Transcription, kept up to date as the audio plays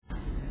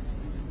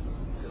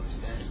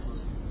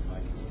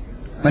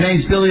My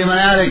name's Billy. I'm an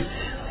addict.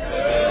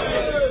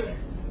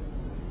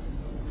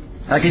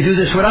 I could do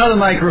this without a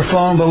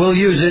microphone, but we'll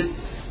use it.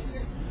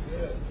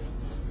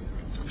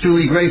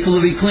 Truly grateful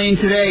to be clean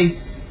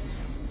today.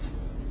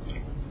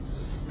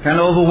 Kind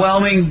of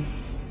overwhelming.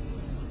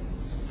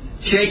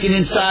 Shaking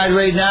inside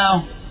right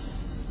now.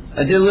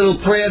 I did a little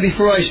prayer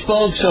before I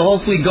spoke, so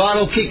hopefully God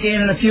will kick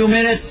in a few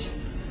minutes.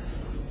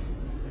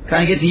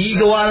 Kind of get the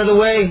ego out of the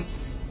way.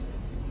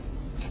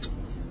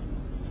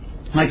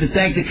 I'd like to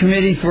thank the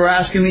committee for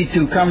asking me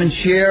to come and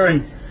share,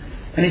 and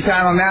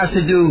anytime I'm asked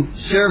to do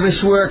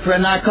service work for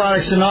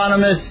Narcotics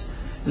Anonymous,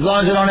 as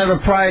long as I don't have a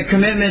prior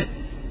commitment,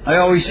 I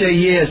always say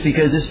yes,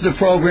 because this is the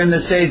program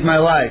that saved my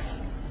life.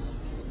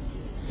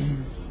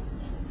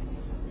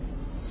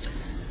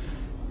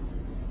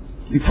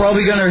 You're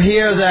probably going to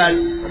hear that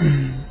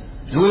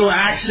there's a little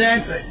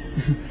accent.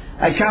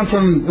 I come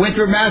from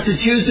Winthrop,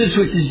 Massachusetts,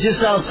 which is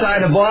just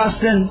outside of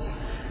Boston.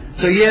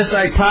 So yes,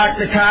 I parked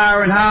the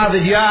car in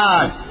Harvard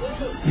Yard.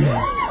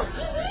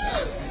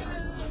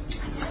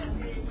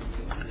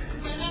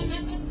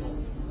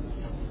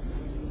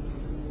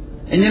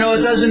 And you know,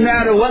 it doesn't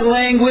matter what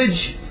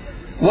language,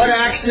 what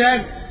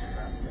accent,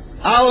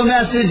 our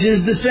message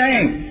is the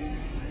same.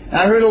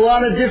 I heard a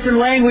lot of different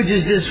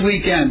languages this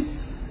weekend,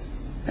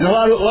 and a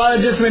lot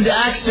of different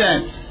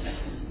accents.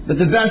 But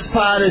the best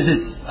part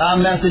is our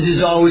message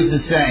is always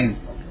the same.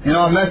 You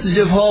know, a message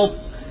of hope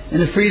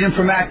and the freedom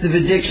from active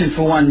addiction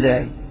for one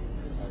day.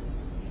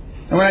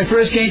 And when I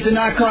first came to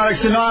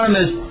Narcotics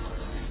Anonymous,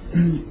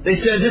 they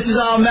said, this is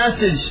our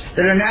message,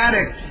 that an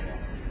addict.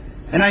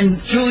 And I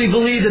truly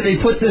believe that they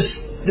put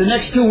the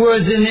next two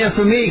words in there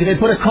for me. They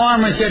put a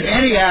comma and said,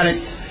 any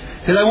addict,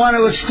 because I want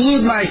to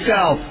exclude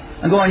myself.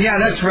 I'm going, yeah,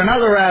 that's for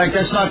another addict,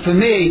 that's not for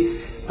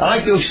me. I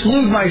like to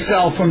exclude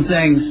myself from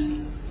things.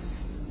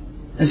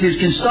 And so you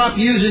can stop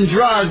using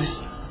drugs,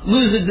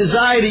 lose the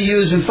desire to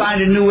use, and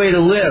find a new way to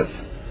live.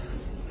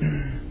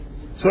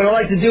 So what I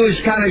like to do is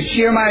kind of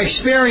share my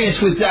experience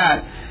with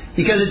that,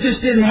 because it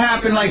just didn't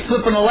happen like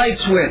flipping a light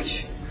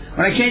switch.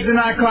 When I came to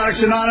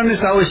Narcotics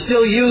Anonymous, I was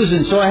still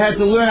using, so I had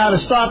to learn how to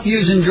stop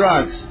using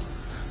drugs.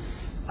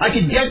 I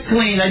could get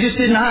clean, I just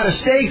didn't know how to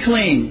stay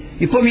clean.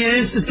 You put me in an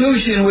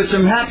institution with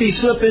some happy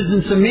slippers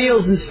and some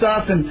meals and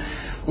stuff, and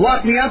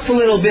lock me up for a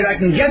little bit, I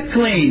can get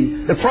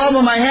clean. The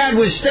problem I had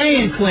was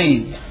staying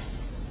clean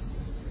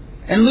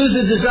and lose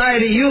the desire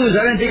to use.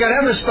 I didn't think I'd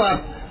ever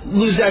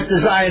lose that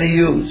desire to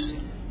use.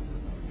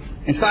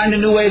 And find a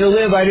new way to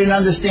live. I didn't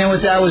understand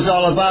what that was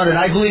all about, and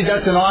I believe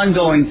that's an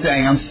ongoing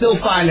thing. I'm still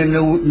finding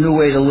a new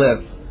way to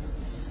live.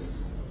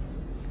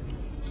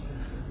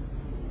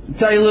 I'll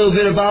tell you a little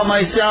bit about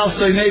myself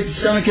so maybe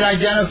someone can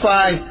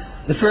identify.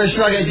 The first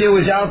drug I did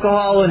was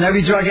alcohol, and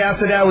every drug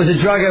after that was a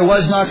drug I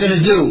was not going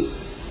to do.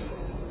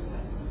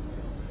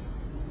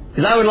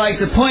 Because I would like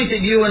to point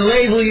at you and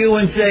label you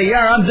and say,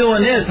 yeah, I'm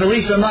doing this, but at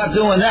least I'm not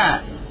doing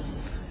that.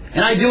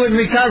 And I do it in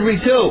recovery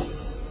too.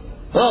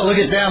 Well, look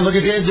at them, look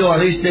at their door.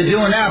 At least they're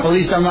doing that, but at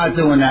least I'm not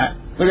doing that.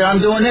 Look at,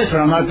 I'm doing this, but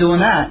I'm not doing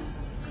that.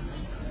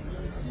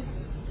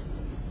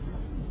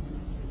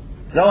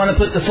 I don't want to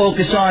put the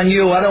focus on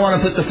you. I don't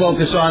want to put the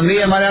focus on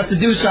me. I might have to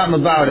do something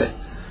about it.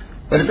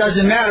 But it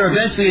doesn't matter.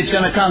 Eventually it's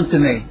going to come to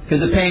me, because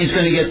the pain's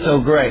going to get so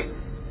great.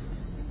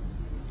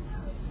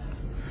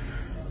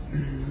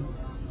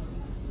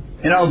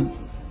 You know,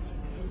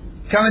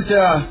 coming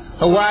to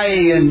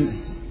Hawaii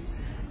and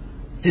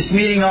just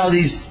meeting all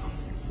these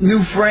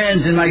new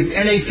friends and my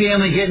NA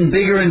family getting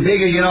bigger and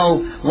bigger, you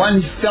know,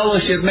 one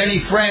fellowship, many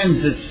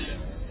friends,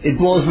 it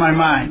blows my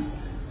mind.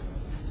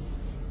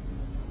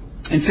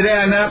 And today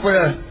I met up with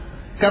a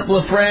couple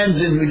of friends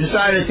and we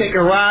decided to take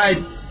a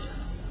ride.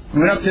 We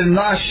went up to the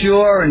North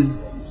Shore and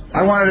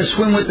I wanted to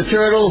swim with the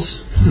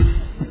turtles.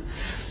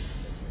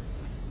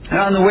 And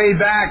on the way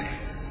back,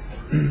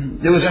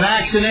 there was an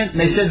accident and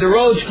they said the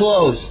road's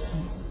closed.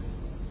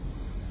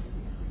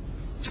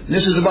 And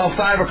this was about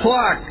 5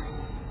 o'clock.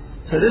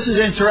 So this is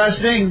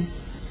interesting.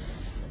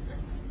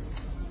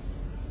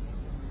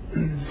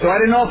 So I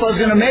didn't know if I was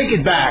going to make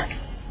it back.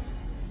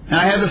 And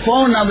I had the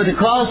phone number to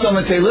call someone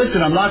and say,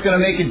 listen, I'm not going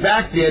to make it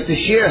back there to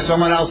share.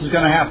 Someone else is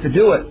going to have to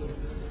do it.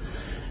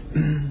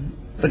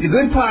 But the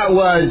good part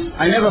was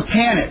I never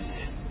panicked.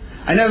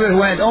 I never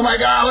went, oh my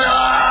God.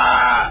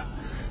 Ah!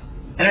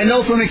 And I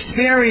know from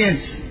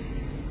experience,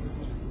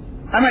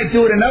 I might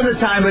do it another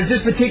time, but at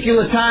this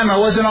particular time I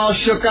wasn't all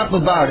shook up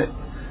about it.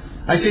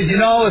 I said, you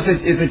know, if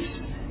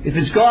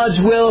it's God's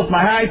will, if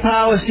my high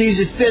power sees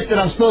it fit that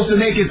I'm supposed to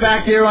make it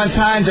back there on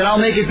time, then I'll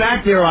make it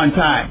back there on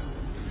time.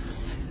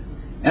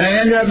 And I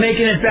ended up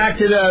making it back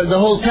to the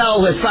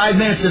hotel at 5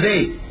 minutes of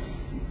 8.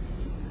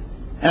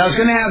 And I was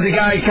going to have the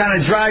guy kind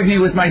of drive me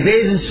with my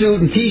bathing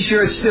suit and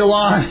T-shirt still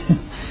on.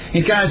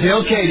 He kind of said,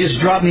 okay, just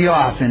drop me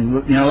off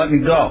and, you know, let me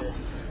go.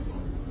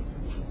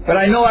 But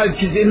I know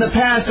in the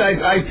past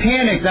I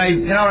panicked.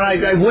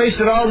 I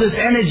wasted all this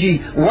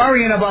energy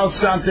worrying about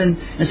something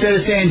instead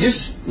of saying,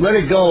 just let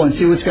it go and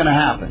see what's going to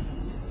happen.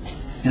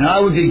 You know, I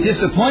would be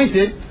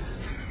disappointed,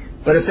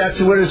 but if that's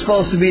what it's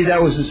supposed to be,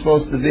 that was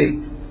supposed to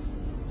be.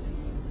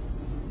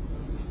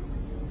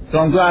 So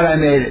I'm glad I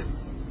made it.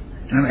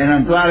 And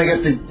I'm glad I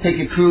got to take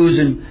a cruise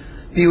and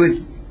be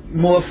with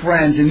more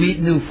friends and meet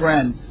new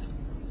friends.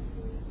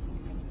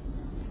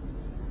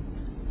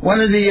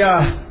 One of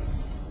the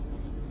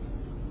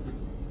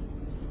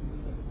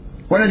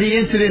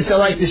incidents I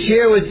like to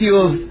share with you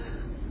of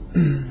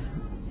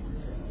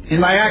in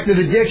my active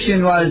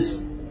addiction was,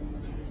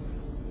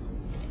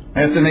 I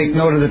have to make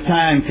note of the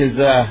time because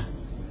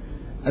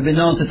I've been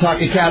known to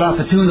talk a cat off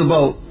a tuna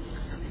boat.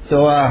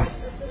 So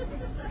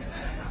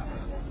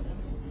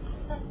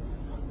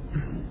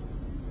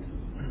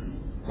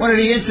one of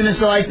the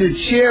incidents I like to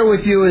share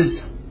with you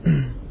is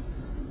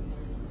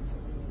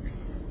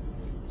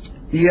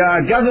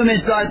the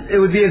government thought it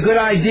would be a good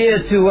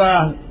idea to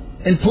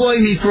employ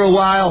me for a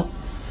while.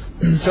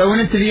 So I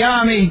went into the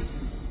Army,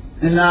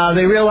 and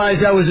they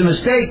realized that was a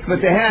mistake,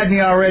 but they had me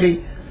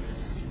already.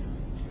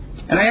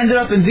 And I ended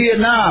up in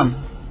Vietnam.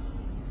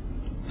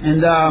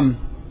 And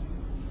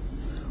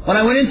when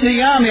I went into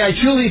the Army, I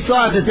truly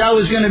thought that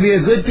was going to be a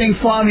good thing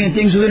for me and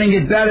things were going to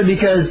get better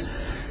because,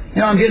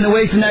 I'm getting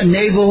away from that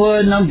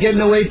neighborhood and I'm getting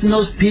away from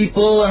those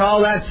people and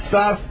all that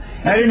stuff.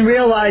 And I didn't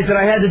realize that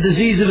I had the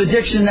disease of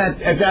addiction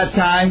at that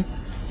time.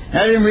 And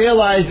I didn't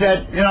realize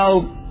that,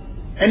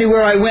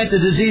 anywhere I went, the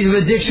disease of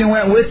addiction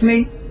went with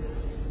me.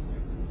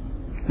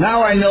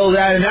 Now I know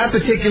that in that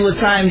particular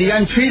time, the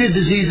untreated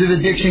disease of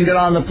addiction got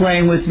on the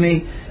plane with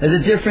me as a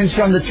difference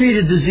from the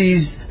treated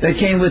disease that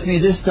came with me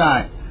this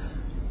time.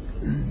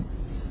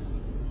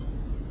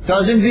 So I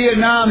was in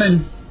Vietnam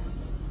and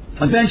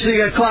eventually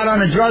got caught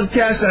on a drug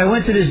test and I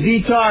went to this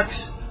detox.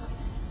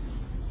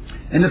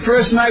 And the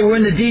first night we're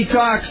in the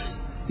detox,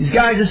 these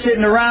guys are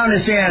sitting around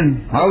and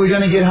saying, how are we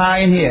going to get high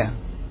in here?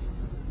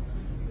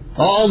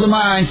 All the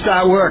minds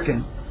start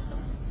working.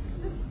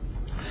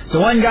 So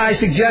one guy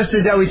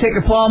suggested that we take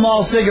a Pall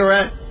Mall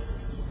cigarette.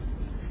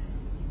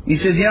 He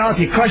said, if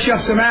you crush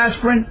up some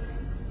aspirin,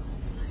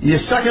 you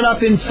suck it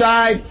up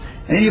inside,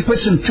 and then you put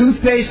some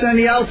toothpaste on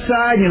the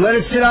outside, and you let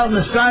it sit out in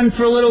the sun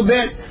for a little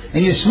bit,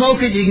 and you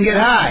smoke it, you can get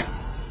high.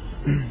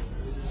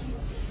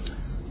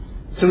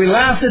 So we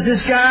laughed at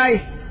this guy,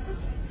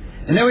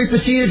 and then we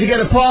proceeded to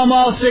get a Pall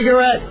Mall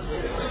cigarette,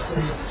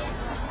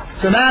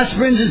 some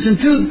aspirins, and some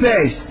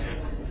toothpaste,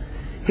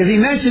 because he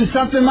mentioned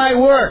something might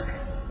work.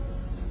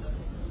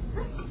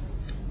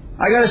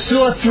 I got a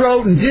sore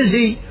throat and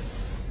dizzy.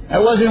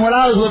 That wasn't what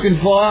I was looking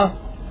for.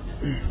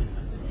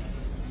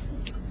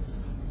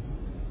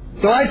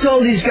 So I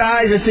told these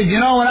guys, I said,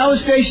 when I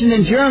was stationed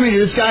in Germany,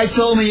 this guy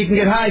told me you can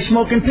get high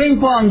smoking ping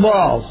pong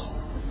balls.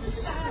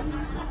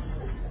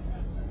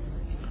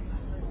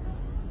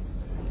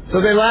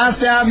 So they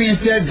laughed at me and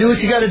said, do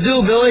what you got to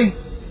do, Billy.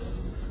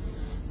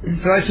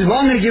 So I said, well,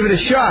 I'm going to give it a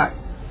shot.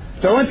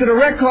 So I went to the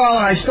rec hall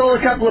and I stole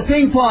a couple of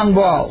ping pong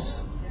balls.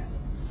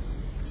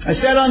 I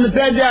sat on the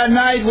bed that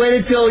night,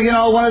 waited till,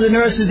 one of the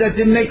nurses that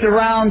didn't make the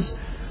rounds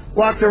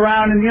walked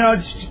around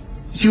and,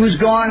 she was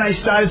gone. I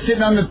started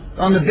sitting on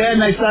the bed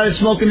and I started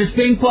smoking this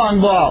ping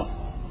pong ball.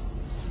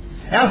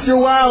 After a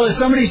while, as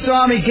somebody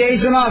saw me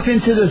gazing off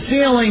into the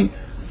ceiling,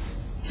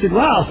 said,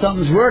 wow,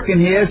 something's working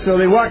here. So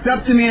they walked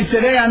up to me and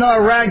said, hey, I know I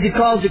ragged you,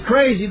 called you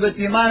crazy, but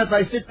do you mind if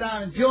I sit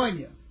down and join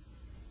you?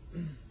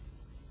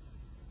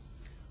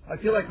 I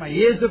feel like my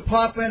ears are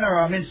popping or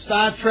I'm in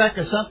Star Trek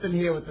or something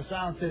here with the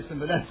sound system,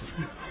 but that's...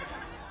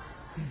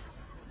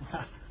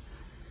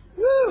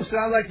 Woo,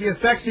 sound like the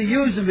effects are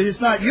using, but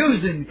it's not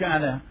using,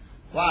 kind of.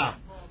 Wow.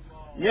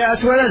 Yeah,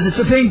 that's what it is. It's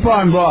the ping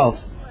pong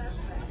balls.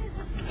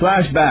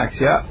 Flashbacks,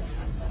 yeah.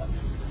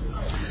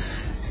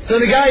 So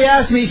the guy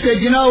asked me, he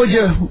said, would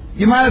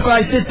you mind if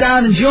I sit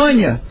down and join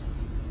you? I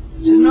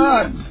said,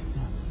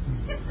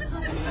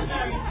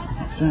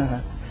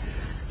 no.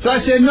 So I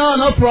said,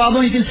 no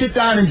problem. You can sit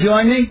down and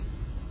join me.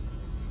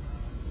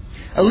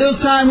 A little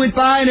time went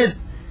by and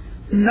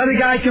another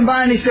guy came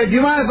by and he said, do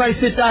you mind if I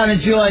sit down and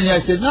join you?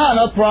 I said,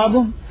 no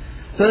problem.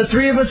 So the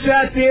three of us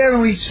sat there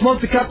and we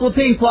smoked a couple of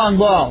ping pong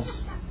balls.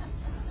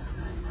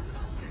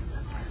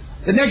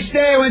 The next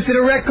day I went to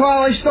the rec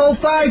hall, I stole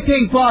 5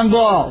 ping pong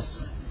balls.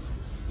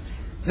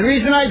 The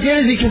reason I did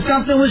is because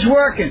something was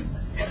working.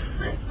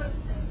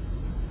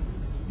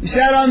 We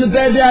sat on the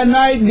bed that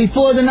night and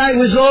before the night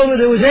was over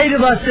there was 8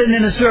 of us sitting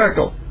in a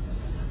circle.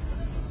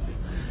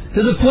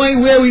 To the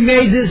point where we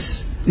made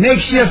this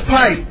makeshift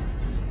pipe.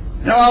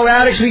 Our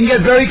addicts, we can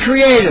get very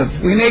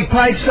creative. We make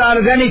pipes out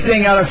of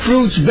anything, out of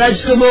fruits,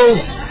 vegetables.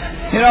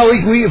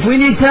 If we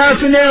need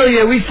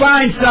paraphernalia, we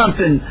find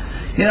something.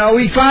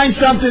 We find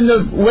something,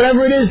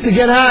 whatever it is, to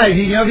get high. If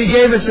you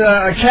gave us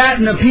a cat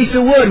and a piece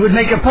of wood, we'd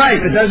make a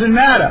pipe. It doesn't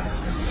matter.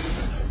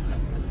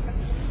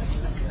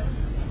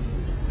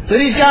 So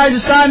these guys are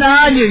starting to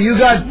argue. You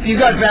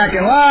got back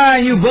in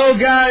line, you blow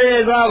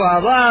guys, blah, blah,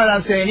 blah. And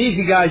I'm saying,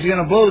 easy guys, you're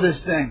going to blow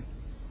this thing.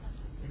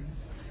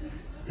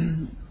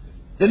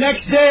 The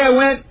next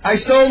day I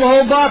stole the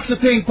whole box of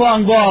ping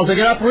pong balls. I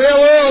got up real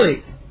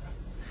early.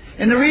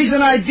 And the reason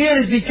I did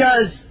is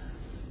because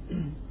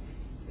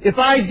if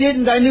I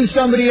didn't, I knew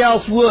somebody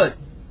else would.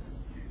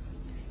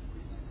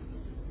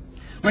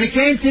 When it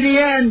came to the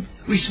end,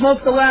 we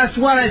smoked the last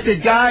one. I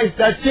said, guys,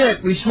 that's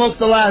it. We smoked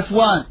the last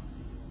one.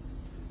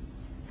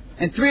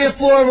 And 3 or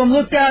 4 of them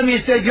looked at me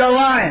and said, "You're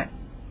lying."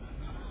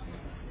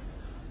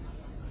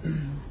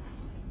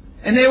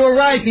 And they were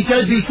right,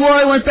 because before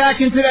I went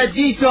back into that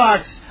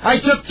detox, I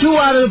took 2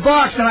 out of the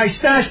box and I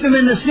stashed them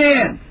in the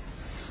sand.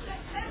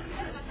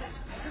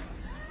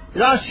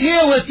 I'll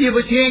share with you,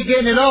 but you ain't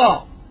getting it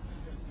all.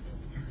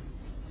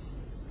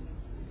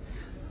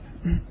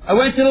 I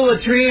went to the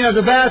latrine or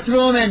the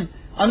bathroom, and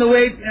on the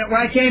way,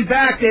 when I came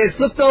back, they had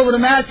flipped over the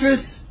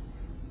mattress.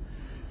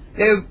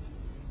 They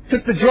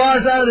took the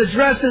drawers out of the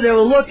dresser. They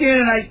were looking,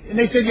 and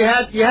they said,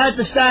 you had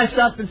to stash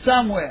something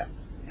somewhere.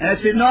 And I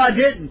said, "No, I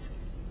didn't."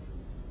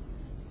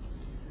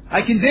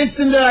 I convinced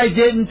them that I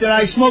didn't, and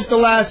I smoked the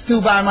last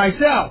 2 by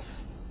myself.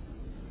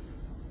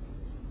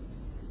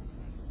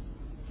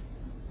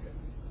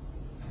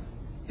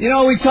 You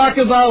know, we talk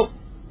about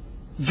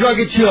drug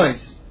of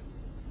choice.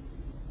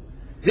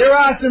 There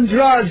are some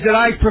drugs that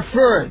I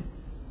preferred.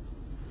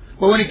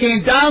 But when it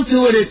came down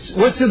to it, it's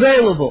what's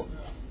available.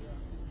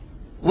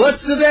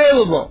 What's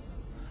available?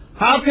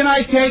 How can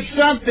I take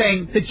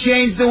something to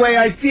change the way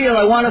I feel?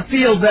 I want to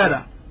feel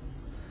better.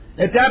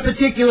 At that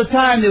particular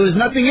time, there was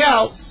nothing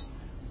else,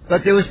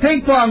 but there was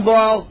ping pong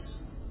balls.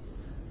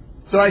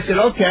 So I said,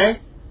 okay,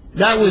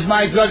 that was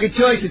my drug of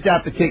choice at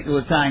that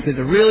particular time, because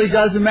it really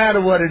doesn't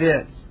matter what it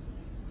is.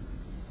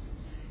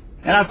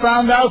 And I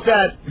found out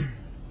that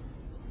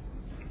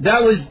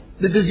that was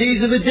the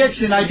disease of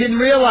addiction. I didn't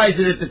realize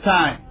it at the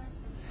time.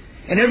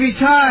 And every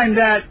time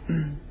that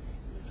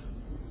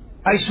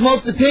I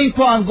smoked the ping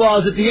pong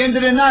balls, at the end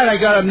of the night, I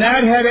got a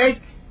mad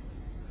headache.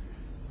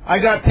 I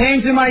got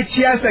pains in my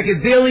chest. I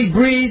could barely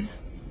breathe.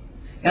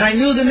 And I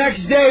knew the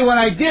next day when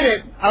I did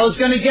it, I was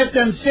going to get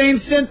them same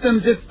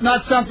symptoms, if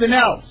not something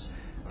else.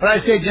 But I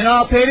said,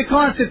 I'll pay the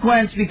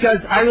consequence,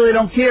 because I really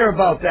don't care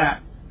about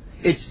that.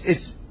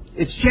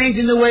 It's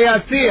changing the way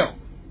I feel.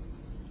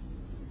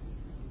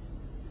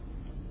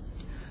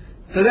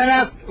 So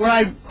then when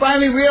I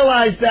finally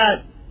realized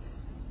that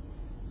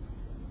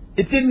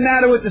it didn't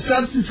matter what the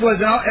substance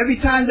was, and every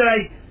time that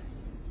I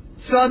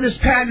saw this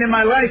pattern in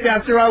my life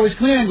after I was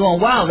clean, I'm going,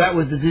 wow, that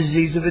was the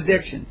disease of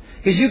addiction.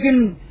 Because you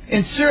can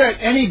insert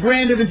any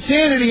brand of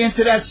insanity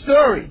into that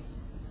story.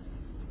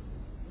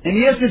 And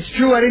yes, it's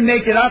true, I didn't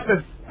make it up.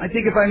 I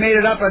think if I made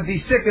it up, I'd be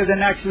sicker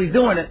than actually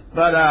doing it.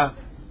 But I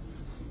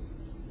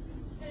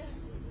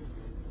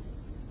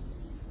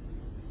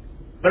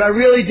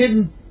really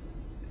didn't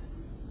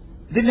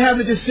have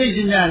a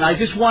decision then. I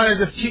just wanted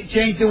to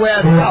change the way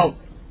I felt.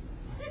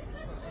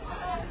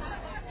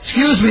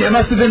 Excuse me, it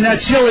must have been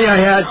that chili I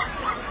had.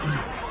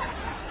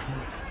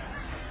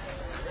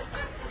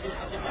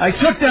 I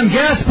took them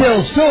gas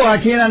pills too, I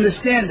can't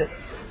understand it.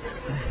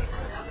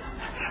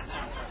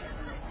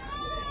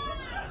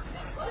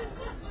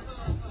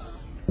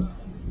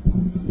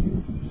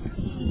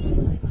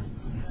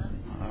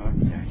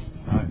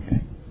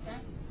 Okay.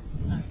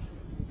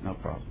 No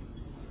problem.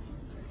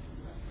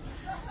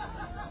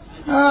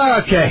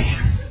 Okay.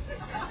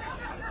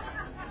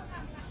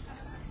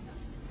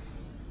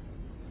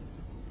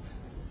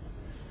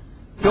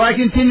 So I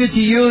continued to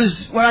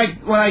use when I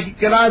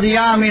got out of the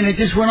Army, and it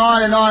just went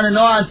on and on and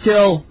on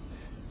till,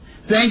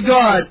 thank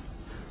God,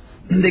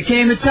 there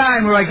came a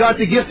time where I got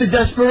the gift of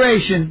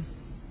desperation,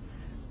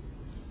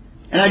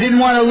 and I didn't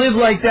want to live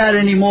like that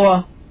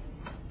anymore.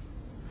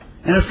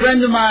 And a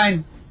friend of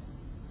mine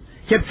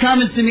kept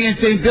coming to me and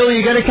saying, "Billy,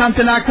 you got to come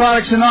to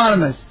Narcotics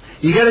Anonymous.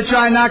 You got to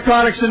try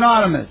Narcotics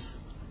Anonymous."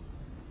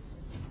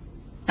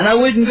 And I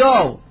wouldn't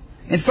go.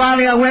 And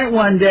finally I went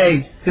one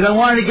day because I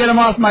wanted to get him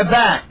off my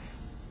back.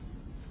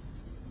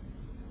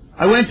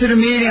 I went to the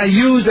meeting,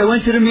 I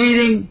went to the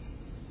meeting.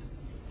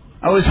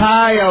 I was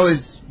high, I was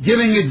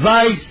giving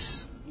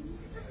advice.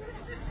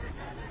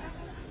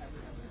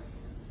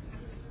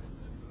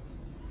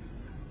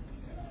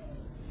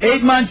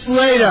 Eight months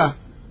later,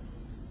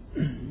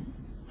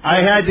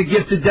 I had the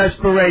gift of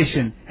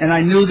desperation, and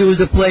I knew there was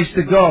a place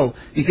to go,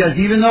 because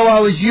even though I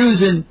was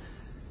using,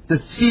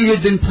 the seed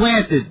had been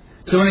planted.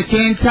 So when it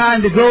came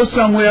time to go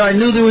somewhere, I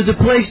knew there was a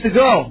place to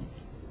go.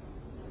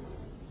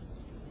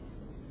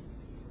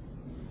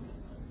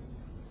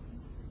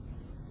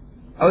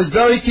 I was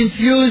very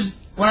confused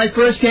when I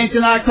first came to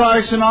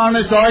Narcotics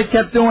Anonymous. All I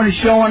kept doing is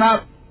showing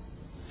up.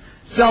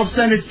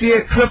 Self-centered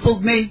fear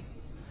crippled me.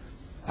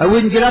 I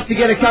wouldn't get up to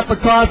get a cup of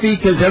coffee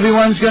because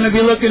everyone's going to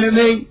be looking at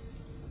me.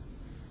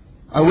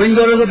 I wouldn't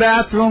go to the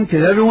bathroom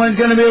because everyone's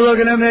going to be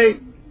looking at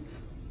me.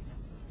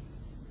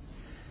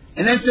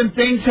 And then some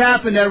things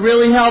happened that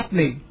really helped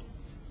me.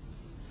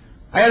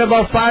 I had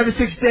about 5 or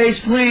 6 days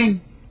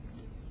clean.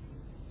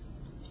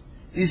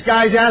 These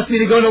guys asked me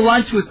to go to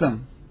lunch with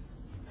them.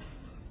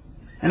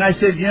 And I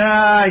said,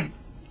 I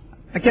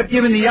kept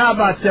giving the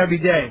yabats every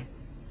day.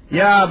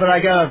 Yeah, but I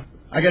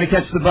gotta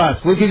catch the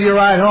bus. We'll give you a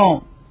ride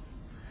home.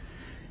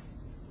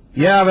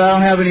 Yeah, but I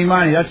don't have any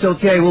money. That's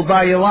okay. We'll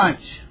buy you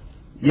lunch.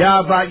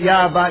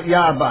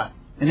 Yabat.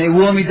 And they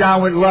wore me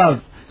down with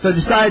love. So I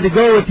decided to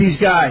go with these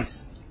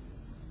guys.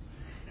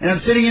 And I'm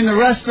sitting in the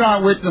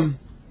restaurant with them.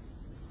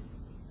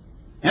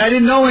 And I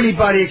didn't know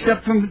anybody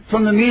except from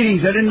the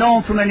meetings. I didn't know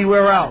them from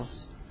anywhere else.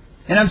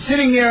 And I'm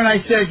sitting there and I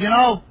said, you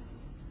know,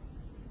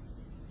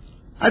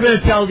 I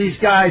better tell these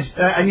guys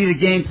I need a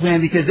game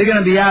plan because they're going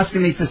to be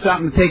asking me for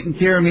something, taking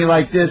care of me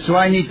like this, so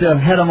I need to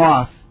head them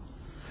off.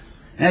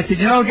 And I said,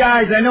 you know,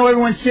 guys, I know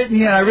everyone's sitting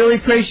here, and I really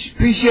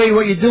appreciate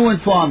what you're doing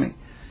for me.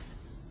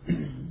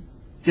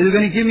 They're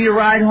going to give me a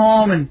ride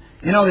home, and,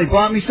 you know, they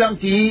bought me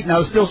something to eat, and I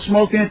was still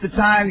smoking at the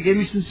time. They gave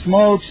me some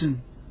smokes,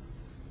 and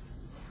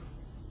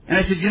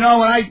I said, you know,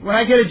 when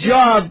I get a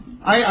job,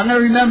 I'm going to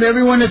remember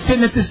everyone that's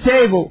sitting at this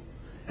table,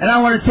 and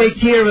I want to take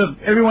care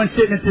of everyone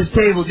sitting at this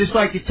table just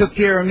like you took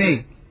care of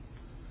me.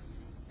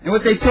 And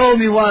what they told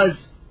me was,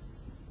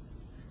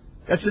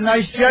 that's a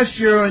nice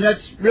gesture, and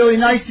that's really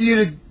nice of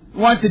you to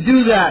want to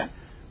do that.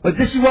 But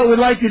this is what we'd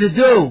like you to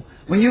do.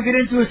 When you get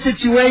into a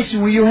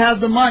situation where you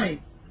have the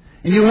money,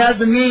 and you have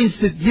the means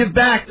to give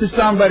back to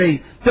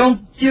somebody,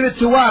 don't give it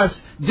to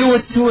us. Do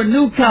it to a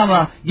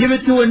newcomer. Give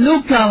it to a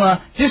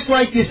newcomer, just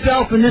like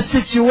yourself in this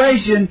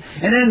situation,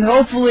 and then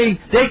hopefully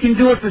they can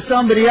do it for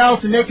somebody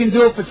else, and they can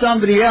do it for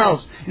somebody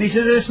else. And he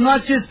says it's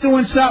not just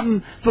doing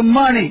something for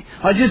money,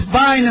 or just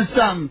buying them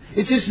something.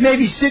 It's just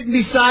maybe sitting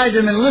beside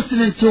them and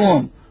listening to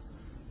them.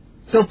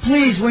 So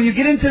please, when you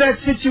get into that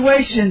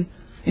situation,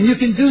 and you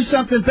can do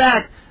something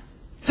back,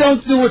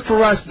 don't do it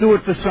for us, do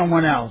it for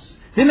someone else.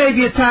 There may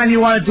be a time you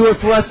want to do it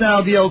for us and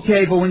that'll be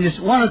okay, but when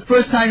the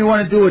first time you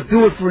want to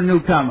do it for a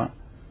newcomer.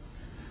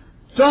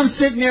 So I'm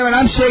sitting there and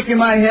I'm shaking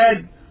my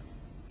head,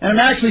 and I'm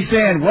actually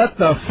saying, what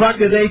the fuck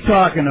are they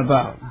talking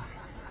about?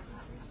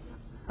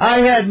 I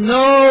had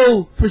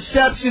no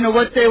perception of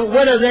what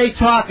are they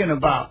talking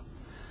about.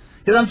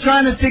 Because I'm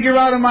trying to figure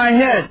out in my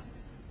head,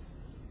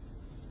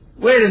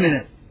 wait a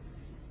minute,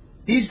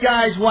 these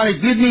guys want to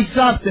give me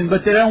something,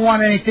 but they don't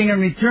want anything in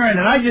return.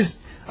 And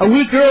a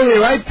week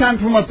earlier, I'd come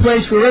from a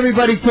place where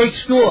everybody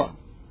takes score.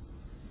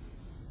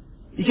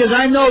 Because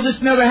I know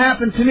this never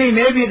happened to me.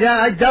 Maybe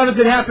I doubt if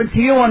it happened to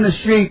you on the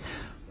street.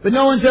 But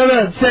no one's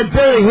ever said,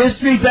 Billy, here's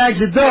 3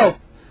 bags of dope.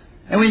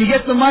 And when you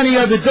get the money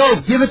or the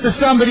dope, give it to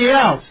somebody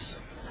else.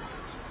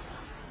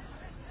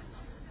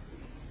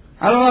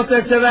 I don't know if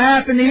that's ever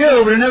happened to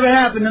you, but it never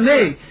happened to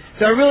me.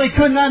 So I really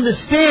couldn't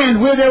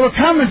understand where they were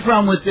coming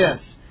from with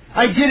this.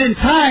 I did in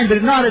time,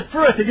 but not at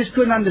first. I just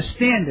couldn't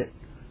understand it.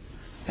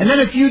 And then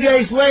a few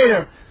days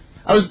later,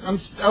 I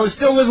was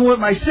still living with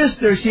my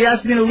sister. She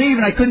asked me to leave,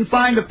 and I couldn't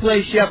find a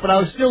place yet, but I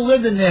was still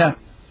living there.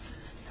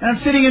 And I'm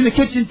sitting in the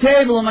kitchen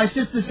table, and my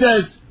sister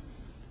says,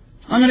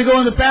 I'm going to go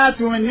in the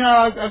bathroom, and, you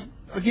know,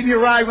 I'll give you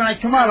a ride when I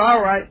come out.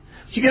 All right.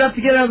 She got up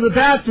to get out of the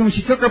bathroom, and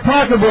she took her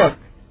pocketbook.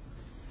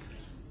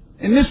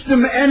 And Mr.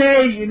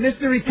 N.A.,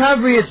 Mr.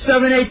 Recovery at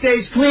 7-8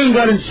 Days Clean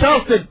got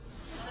insulted.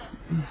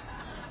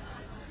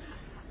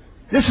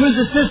 This was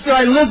the sister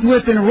I lived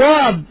with and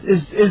robbed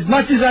as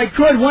much as I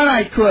could when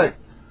I could.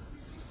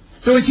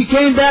 So when she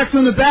came back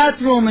from the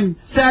bathroom and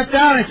sat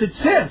down, I said,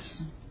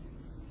 Sis,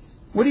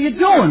 what are you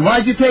doing?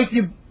 Why'd you take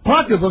your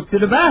pocketbook to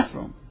the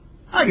bathroom?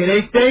 I get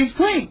 8 days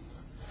clean.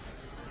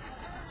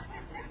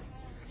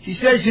 She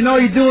says, you know,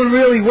 you're doing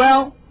really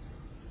well.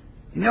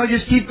 You know,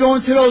 just keep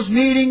going to those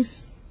meetings.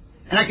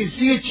 And I can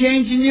see a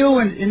change in you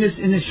in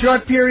this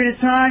short period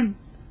of time.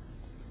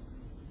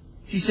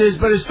 She says,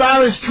 but as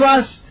far as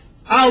trust,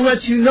 I'll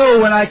let you know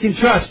when I can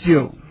trust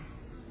you.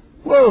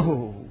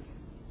 Whoa.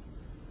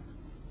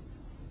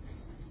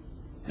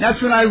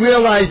 That's when I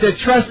realized that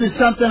trust is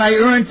something I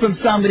earned from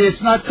somebody.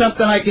 It's not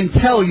something I can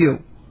tell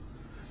you.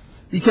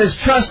 Because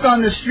trust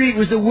on the street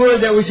was a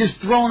word that was just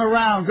thrown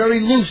around very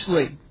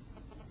loosely.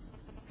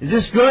 Is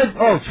this good?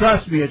 Oh,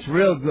 trust me, it's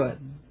real good.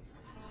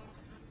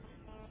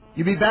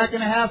 You be back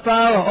in a half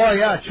hour? Oh,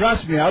 yeah,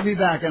 trust me, I'll be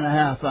back in a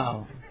half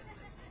hour.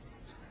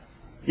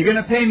 You're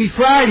going to pay me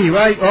Friday,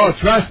 right? Oh,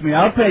 trust me,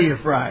 I'll pay you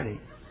Friday.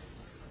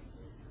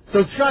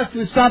 So trust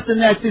was something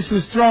that just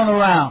was thrown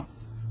around.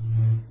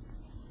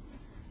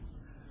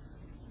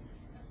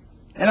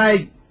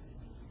 And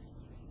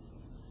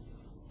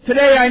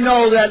today I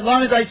know that as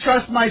long as I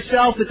trust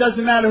myself, it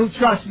doesn't matter who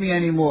trusts me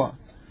anymore.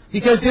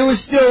 Because there was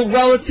still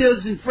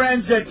relatives and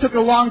friends that took a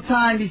long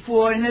time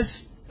before, and there's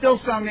still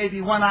some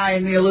maybe one eye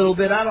in me a little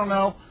bit, I don't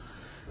know.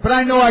 But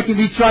I know I can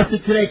be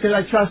trusted today because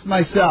I trust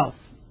myself.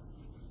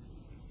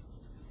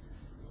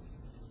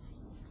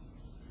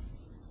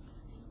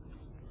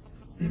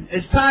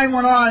 As time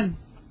went on,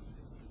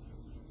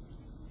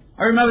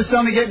 I remember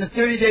somebody getting a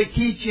 30-day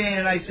keychain,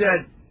 and I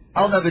said,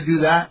 I'll never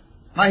do that.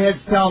 My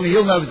head's telling me,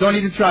 don't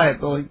even try it,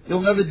 Billy.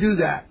 You'll never do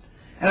that.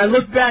 And I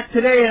look back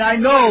today, and I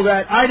know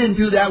that I didn't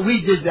do that.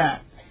 We did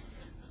that.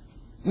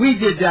 We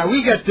did that.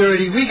 We got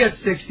 30, we got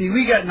 60,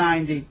 we got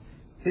 90.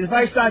 And if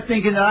I start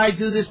thinking that I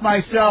do this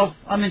myself,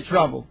 I'm in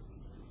trouble.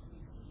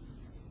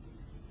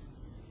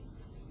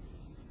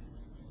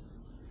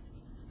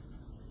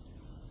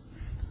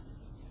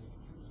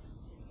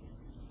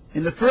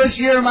 In the first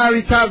year of my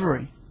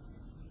recovery,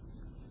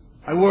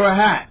 I wore a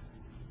hat.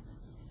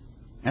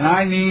 And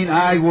I mean,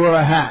 I wore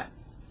a hat.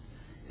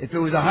 If it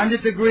was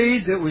 100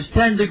 degrees, it was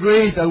 10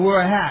 degrees, I wore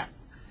a hat.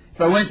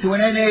 If I went to an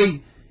NA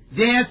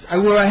dance, I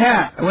wore a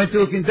hat. I went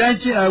to a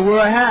convention, I wore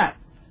a hat.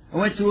 I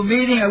went to a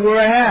meeting, I wore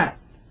a hat.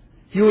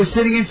 If you were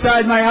sitting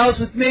inside my house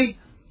with me,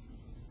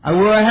 I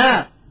wore a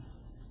hat.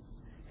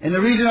 And the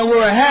reason I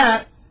wore a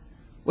hat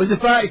was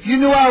if you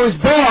knew I was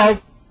bald,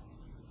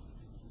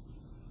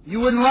 you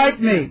wouldn't like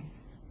me.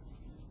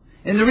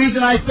 And the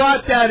reason I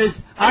thought that is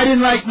I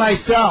didn't like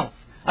myself.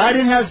 I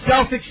didn't have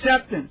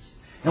self-acceptance.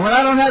 And when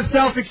I don't have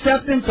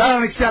self-acceptance, I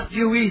don't accept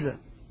you either.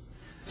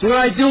 So what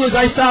I do is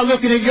I start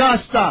looking at your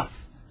stuff.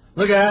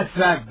 Look at that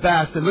fat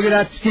bastard. Look at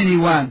that skinny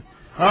one.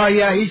 Oh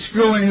yeah, he's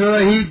screwing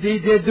her.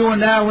 They're doing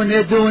that when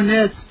they're doing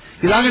this.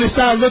 Because I'm going to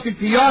start looking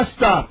for your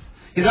stuff.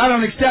 Because I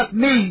don't accept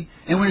me.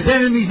 And when there's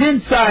enemies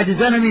inside, there's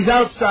enemies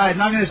outside.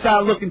 And I'm going to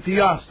start looking for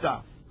your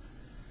stuff.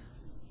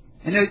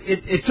 And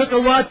it took a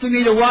lot for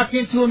me to walk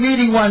into a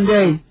meeting one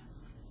day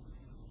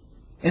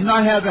and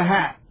not have a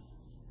hat.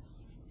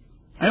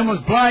 I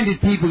almost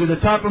blinded people because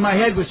the top of my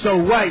head was so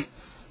white.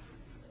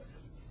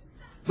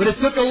 But it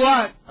took a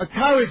lot of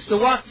courage to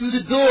walk through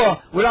the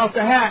door without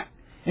the hat.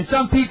 And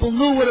some people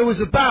knew what it was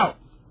about.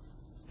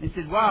 They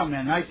said, wow,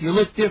 man, you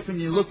look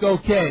different, you look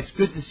okay, it's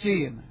good to see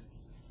you, man.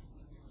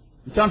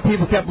 And some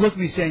people kept looking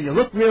at me saying, you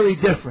look really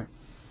different.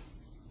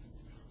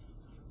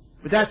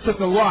 But that took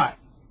a lot.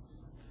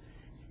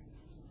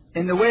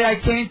 And the way I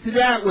came to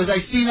that was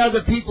I seen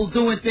other people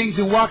doing things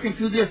and walking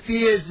through their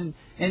fears and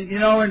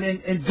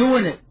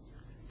doing it.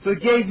 So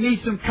it gave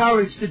me some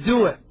courage to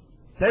do it.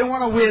 I didn't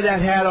want to wear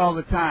that hat all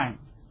the time.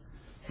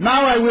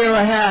 Now I wear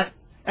a hat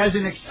as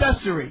an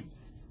accessory.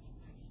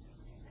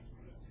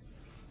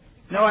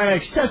 Now I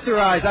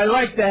accessorize. I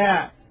like the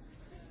hat.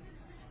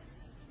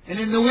 And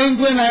in New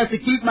England, I have to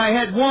keep my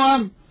head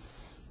warm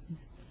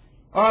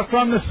or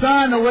from the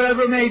sun or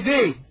whatever it may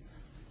be.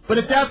 But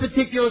at that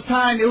particular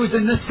time, it was a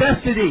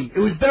necessity. It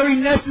was very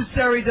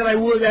necessary that I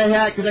wore that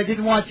hat because I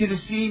didn't want you to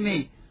see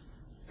me.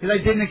 Because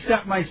I didn't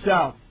accept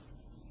myself.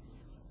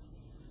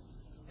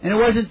 And it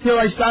wasn't until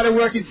I started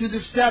working through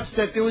the steps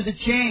that there was a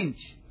change.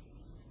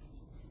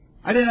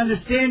 I didn't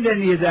understand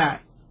any of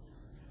that.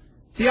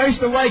 See, I used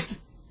to like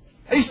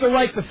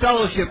the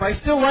fellowship. I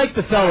still like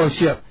the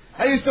fellowship.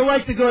 I used to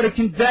like to go to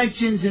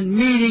conventions and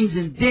meetings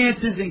and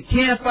dances and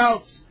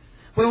campouts.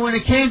 But when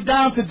it came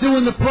down to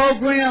doing the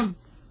program,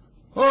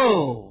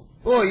 oh,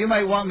 boy, you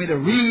might want me to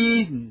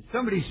read, and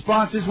some of these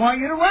sponsors want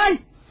you to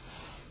write.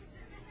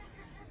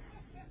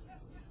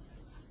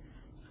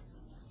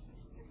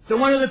 So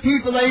one of the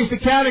people I used to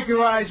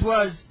categorize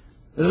was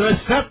the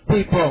step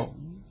people.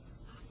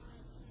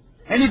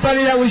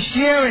 Anybody that was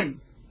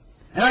sharing.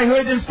 And I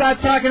heard them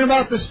start talking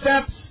about the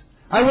steps,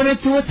 I went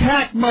into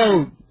attack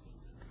mode.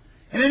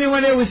 And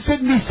anyone that was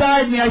sitting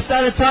beside me, I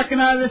started talking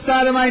out of the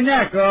side of my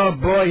neck. Oh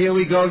boy, here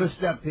we go, the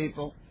step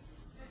people.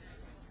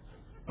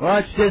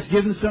 Watch this,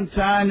 give them some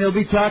time, they'll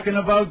be talking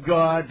about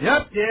God.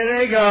 Yep, there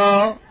they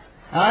go.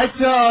 I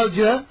told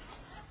you.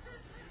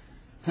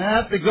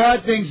 After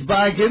God thing's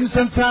by, give them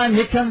some time,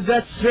 here comes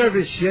that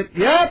service shit.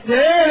 Yep,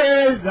 there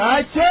it is,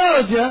 I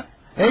told you.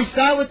 They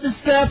start with the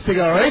steps, they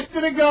go right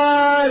to the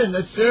God and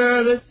the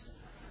service.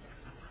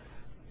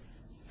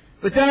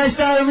 But then I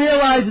started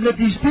realizing that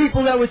these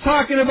people that were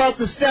talking about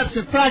the steps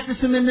and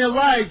practicing them in their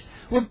lives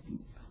were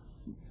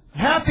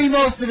happy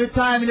most of the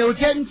time, and they were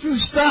getting through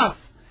stuff,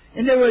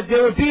 and they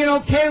were being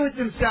okay with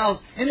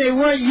themselves, and they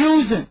weren't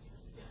using.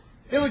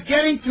 They were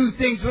getting through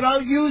things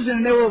without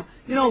using, and they were,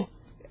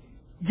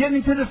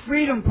 getting to the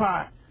freedom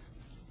part.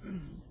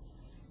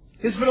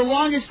 Because for the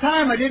longest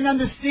time I didn't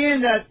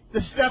understand that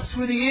the steps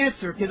were the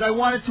answer, because I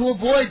wanted to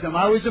avoid them.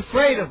 I was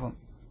afraid of them.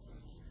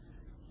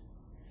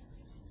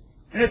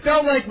 And it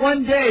felt like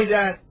one day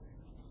that,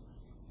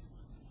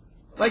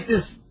 like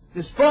this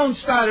phone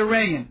started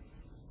ringing.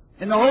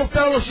 And the whole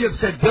fellowship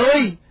said,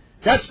 Billy,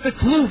 that's the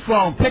clue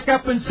phone. Pick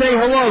up and say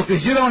hello,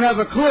 because you don't have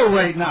a clue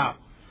right now.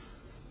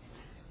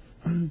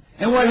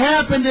 And what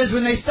happened is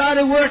when they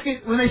started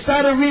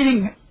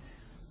reading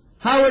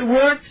how it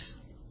works,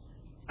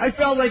 I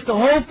felt like the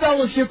whole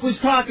fellowship was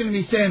talking to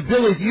me saying,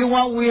 Billy, do you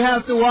want what we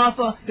have to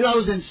offer? I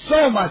was in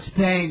so much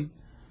pain.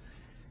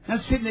 And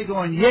I'm sitting there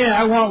going,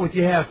 yeah, I want what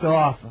you have to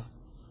offer.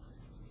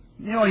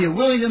 You're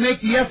willing to make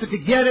the effort to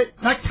get it.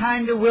 Not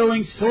kind of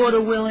willing, sort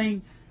of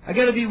willing. I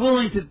got to be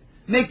willing to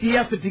make the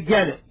effort to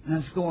get it. And I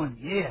was going,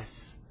 yes.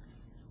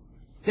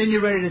 Then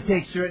you're ready to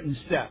take certain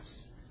steps.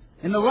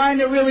 And the line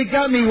that really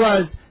got me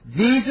was,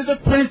 these are the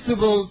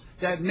principles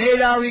that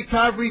made our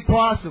recovery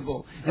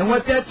possible. And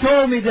what that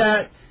told me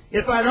that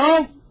if I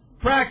don't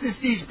practice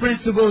these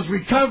principles,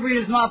 recovery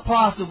is not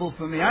possible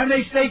for me. I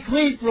may stay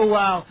clean for a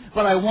while,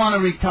 but I want to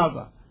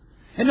recover.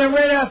 And then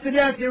right after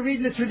that, they're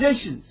reading the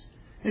traditions.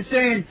 It's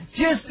saying,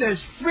 just as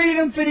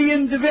freedom for the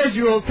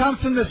individual comes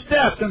from the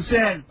steps. I'm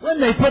saying, when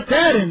did they put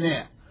that in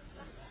there?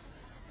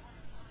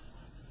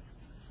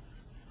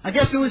 I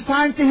guess it was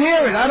time to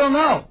hear it. I don't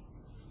know.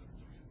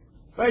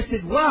 But I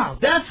said, wow,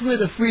 that's where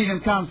the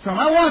freedom comes from.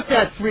 I want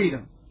that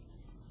freedom.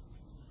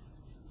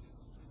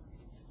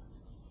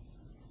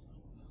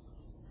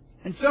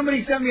 And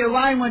somebody sent me a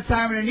line one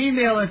time in an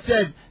email and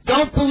said,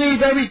 don't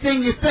believe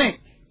everything you think.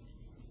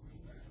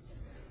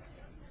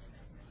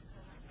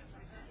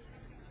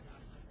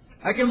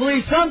 I can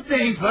believe some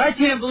things, but I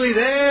can't believe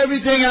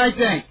everything I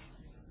think.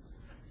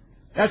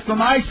 That's for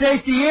my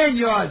safety and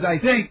yours, I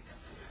think.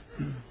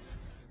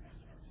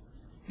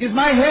 Because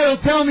my head will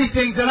tell me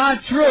things that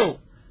aren't true.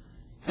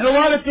 And a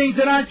lot of things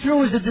that aren't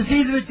true is the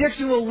disease of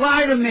addiction will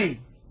lie to me.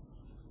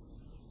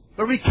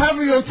 But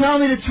recovery will tell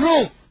me the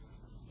truth.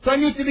 So I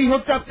need to be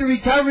hooked up to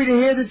recovery to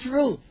hear the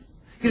truth.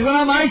 Because when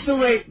I'm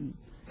isolating,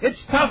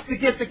 it's tough to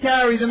get to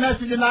carry the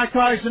message of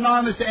Narcotics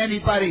Anonymous to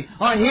anybody,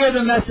 or hear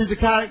the message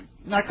of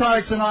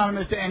Narcotics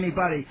Anonymous to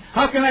anybody.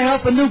 How can I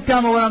help a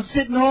newcomer when I'm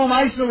sitting home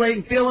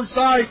isolating, feeling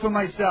sorry for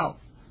myself?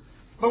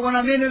 But when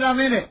I'm in it, I'm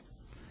in it.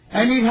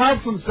 I need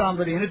help from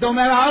somebody, and it don't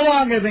matter how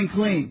long I've been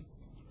clean.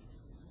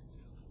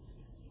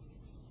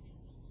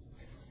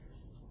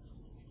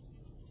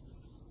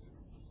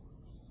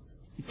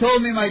 He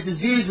told me my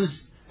disease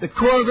was, the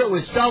core of it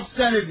was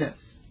self-centeredness.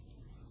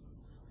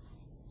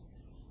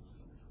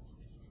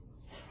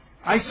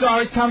 I saw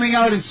it coming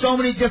out in so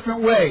many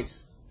different ways.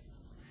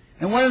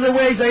 And one of the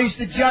ways I used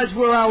to judge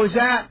where I was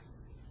at,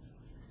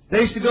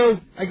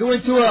 I go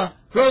into a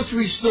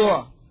grocery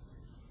store.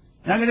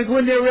 And I'm going to go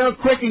in there real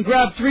quick and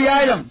grab 3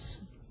 items.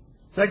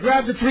 So I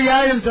grab the 3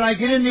 items and I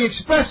get in the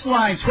express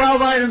line,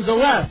 12 items or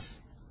less.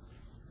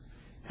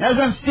 As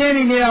I'm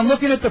standing there, I'm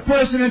looking at the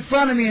person in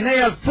front of me and they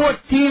have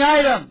 14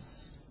 items.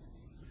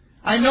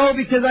 I know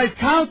because I've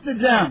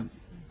counted them.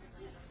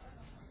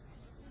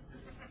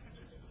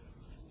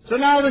 So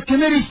now the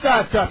committee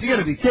starts up. You got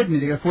to be kidding me.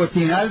 They got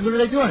 14 items. What are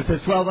they doing? It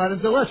says 12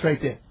 items or less right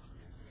there.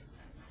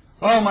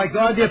 Oh my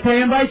God, they're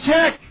paying by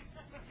check.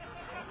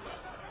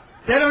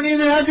 They don't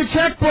even have the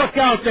checkbook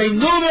out. They knew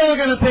they were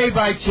going to pay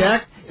by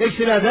check. They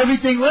should have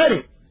everything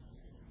ready.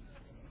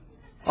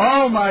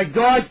 Oh my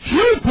God,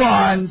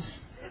 coupons.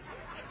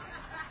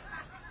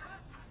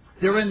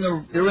 They're in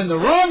the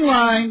wrong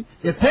line.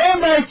 They're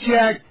paying by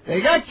check.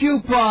 They got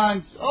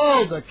coupons.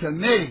 Oh, the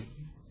committee.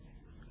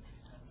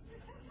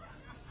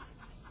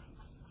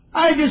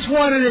 I just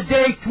wanted a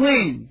day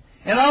clean.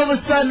 And all of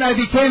a sudden I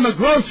became a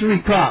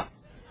grocery cop.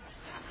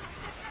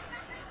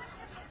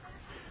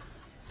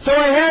 So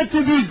I had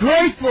to be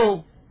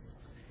grateful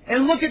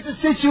and look at the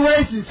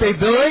situation and say,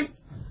 Billy,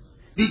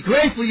 be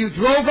grateful you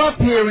drove up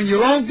here in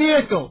your own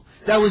vehicle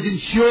that was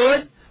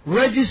insured,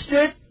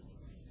 registered,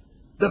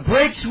 the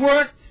brakes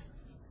worked,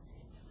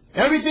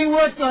 everything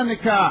worked on the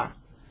car.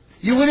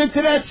 You went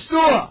into that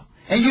store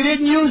and you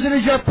didn't use it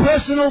as your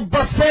personal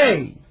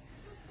buffet.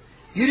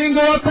 You didn't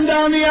go up and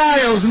down the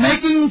aisles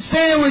making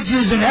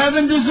sandwiches and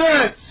having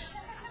desserts.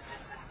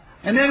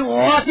 And then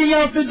walking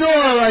out the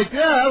door like,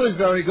 yeah, that was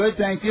very good,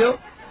 thank you.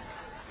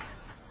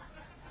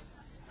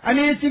 I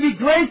needed to be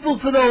grateful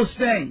for those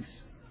things.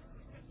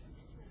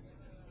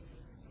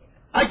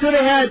 I could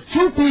have had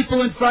 2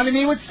 people in front of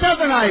me with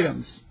 7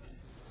 items.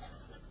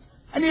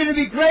 I needed to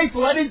be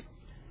grateful.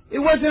 It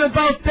wasn't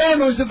about them,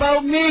 it was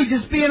about me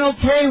just being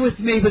okay with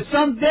me. But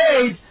some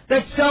days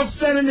that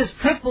self-centeredness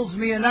cripples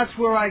me and that's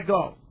where I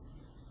go.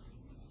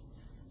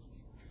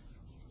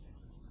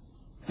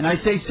 And I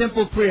say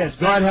simple prayers,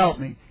 God help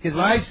me. Because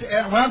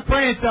when I'm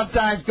praying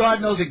sometimes,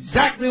 God knows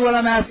exactly what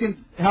I'm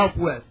asking help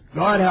with.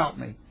 God help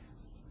me.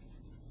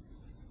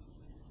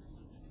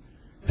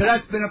 So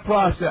that's been a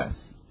process.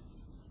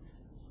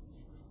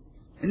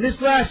 And this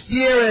last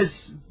year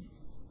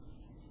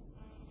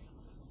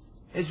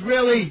is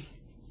really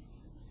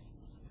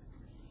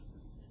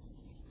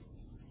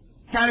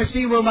kind of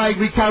seen where my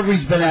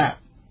recovery's been at.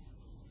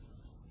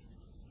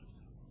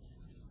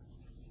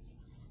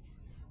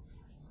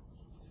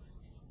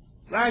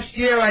 Last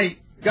year I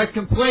got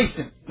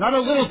complacent. Not a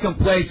little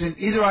complacent.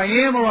 Either I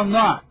am or I'm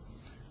not.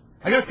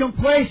 I got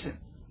complacent.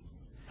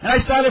 And I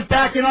started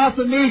backing off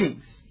of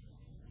meetings.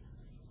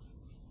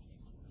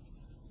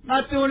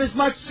 Not doing as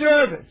much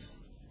service.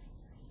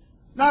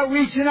 Not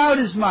reaching out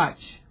as much.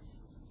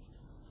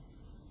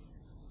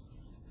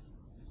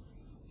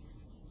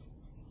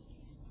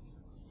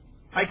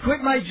 I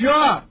quit my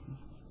job.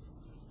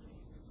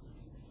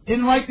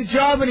 Didn't like the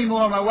job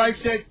anymore. My wife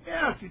said,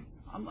 yeah,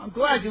 I'm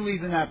glad you're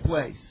leaving that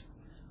place.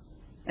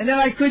 And then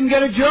I couldn't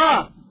get a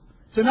job.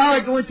 So now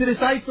I go into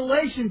this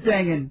isolation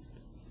thing.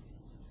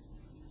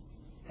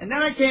 And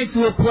then I came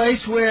to a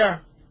place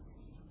where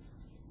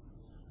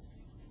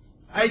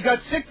I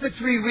got sick for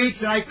 3 weeks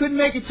and I couldn't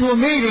make it to a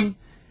meeting.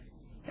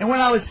 And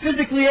when I was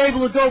physically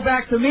able to go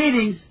back to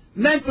meetings,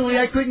 mentally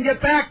I couldn't get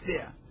back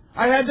there.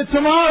 I had the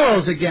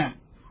tomorrows again.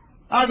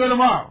 I'll go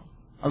tomorrow.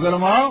 I'll go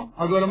tomorrow.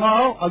 I'll go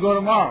tomorrow. I'll go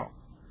tomorrow.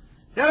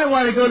 Then I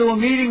want to go to a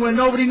meeting where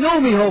nobody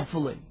knew me,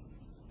 hopefully.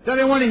 Then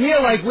I want to hear,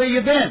 like, where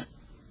you been?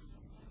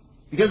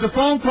 Because the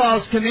phone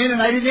calls come in and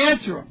I didn't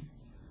answer them.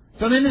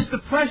 So I'm in this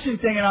depression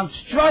thing and I'm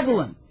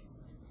struggling.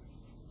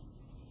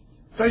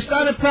 So I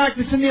started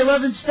practicing the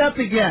 11th step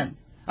again.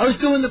 I was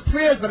doing the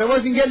prayers, but I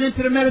wasn't getting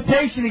into the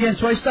meditation again,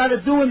 so I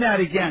started doing that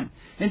again.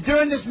 And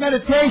during this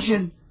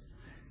meditation,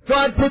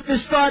 God put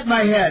this thought in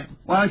my head.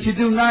 Why don't you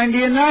do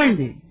 90 and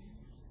 90?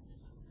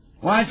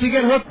 Why don't you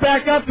get hooked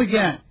back up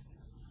again?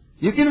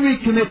 You can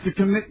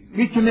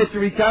recommit to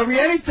recovery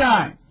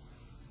anytime.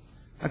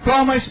 I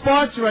call my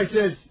sponsor. I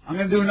says, I'm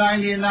going to do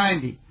 90 and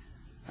 90.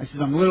 I says,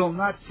 I'm a little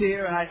nuts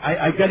here, and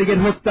I got to get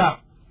hooked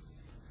up.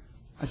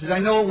 I said, I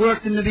know it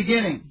worked in the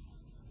beginning.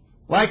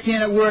 Why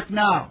can't it work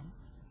now?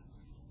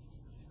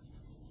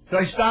 So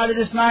I started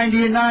this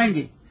 90 and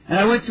 90. And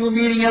I went to a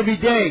meeting every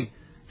day.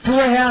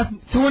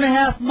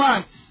 2.5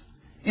 months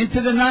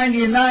into the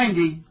 90 and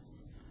 90,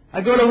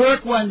 I go to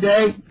work one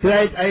day,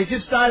 because I had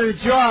just started a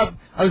job.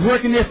 I was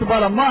working there for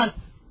about a month.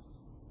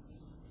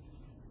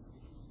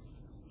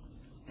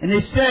 And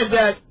they said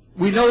that,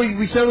 we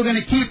said we're going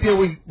to keep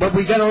you, but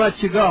we got to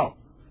let you go.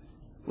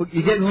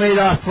 You're getting laid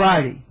off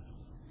Friday.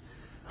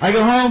 I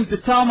go home to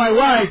tell my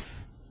wife,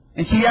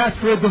 and she asked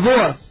for a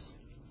divorce.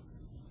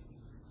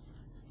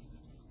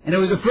 And it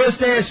was the first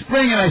day of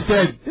spring, and I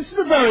said, this is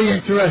a very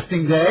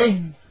interesting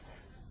day.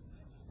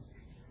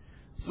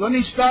 So let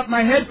me stop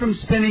my head from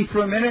spinning for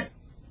a minute.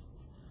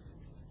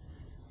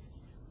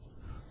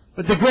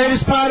 But the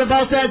greatest part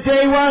about that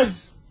day was,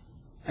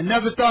 I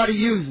never thought of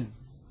using.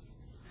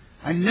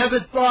 I never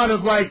thought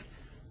of like,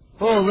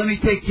 oh, let me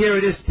take care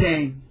of this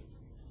pain.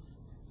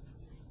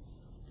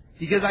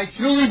 Because I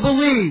truly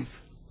believe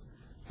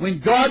when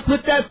God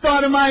put that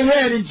thought in my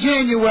head in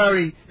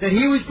January that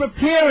He was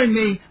preparing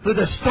me for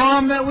the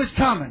storm that was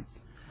coming.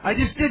 I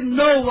just didn't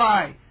know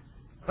why.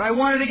 But I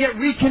wanted to get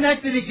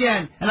reconnected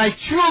again. And I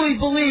truly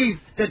believe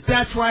that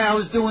that's why I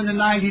was doing the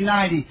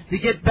 90-90, to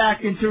get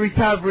back into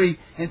recovery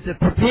and to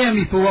prepare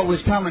me for what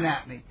was coming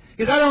at me.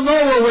 Because I don't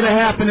know what would have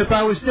happened if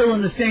I was still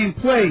in the same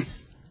place.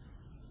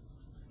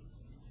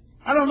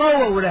 I don't know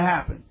what would have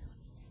happened.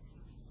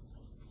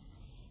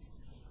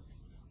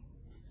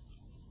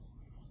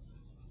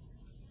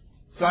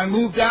 So I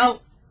moved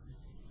out,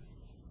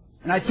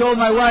 and I told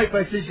my wife,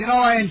 I said, you know,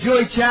 I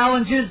enjoy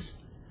challenges,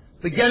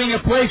 but getting a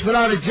place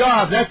without a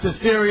job, that's a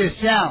serious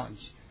challenge.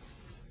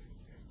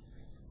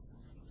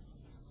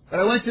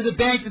 But I went to the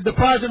bank to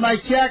deposit my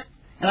check,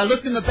 and I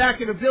looked in the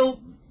back of the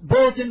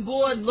bulletin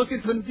board and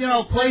looking for,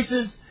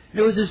 places.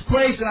 There was this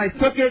place, and I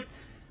took it.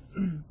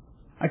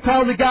 I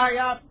called the guy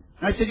up.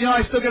 I said,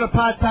 I still got a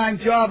part-time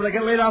job, but I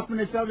got laid off from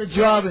this other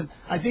job, and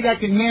I think I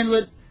can handle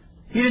it.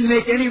 He didn't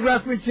make any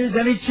references,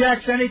 any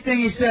checks, anything.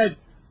 He said,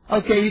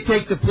 okay, you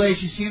take the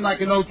place. You seem like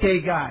an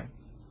okay guy.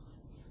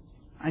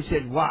 I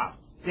said, wow.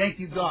 Thank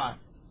you, God.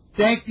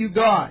 Thank you,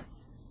 God.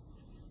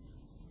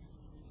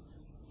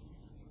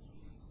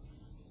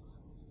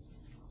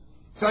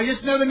 So I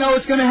just never know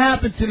what's going to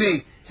happen to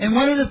me. And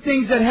one of the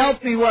things that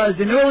helped me was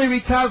in early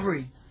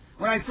recovery,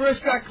 when I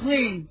first got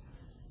clean,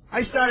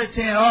 I started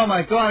saying, oh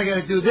my God, I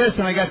got to do this,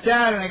 and I got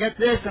that, and I got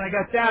this, and I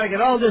got that. I got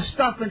all this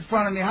stuff in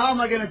front of me. How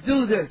am I going to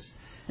do this?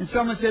 And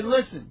someone said,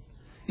 listen,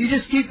 you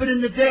just keep it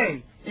in the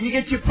day, and you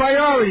get your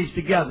priorities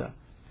together.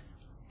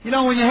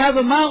 When you have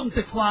a mountain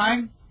to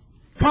climb,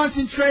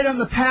 concentrate on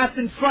the path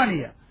in front of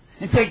you,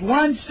 and take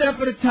one step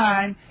at a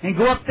time and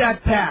go up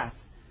that path.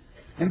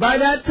 And by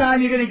that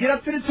time, you're going to get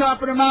up to the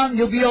top of the mountain,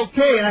 you'll be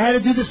okay. And I had to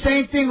do the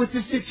same thing with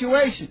this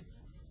situation,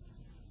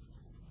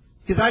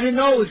 because I didn't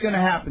know it was going to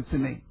happen to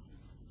me.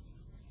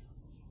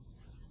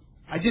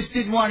 I just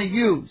didn't want to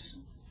use.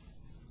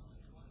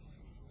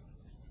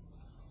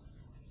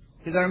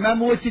 Because I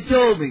remember what you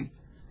told me.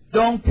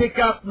 Don't pick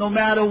up no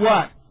matter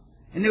what.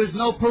 And there was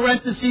no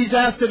parentheses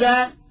after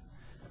that.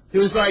 It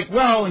was like,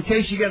 well, in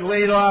case you get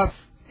laid off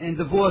and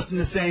divorced in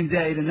the same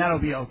day, then that'll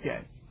be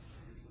okay.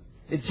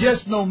 It's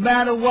just no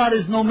matter what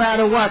is no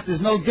matter what.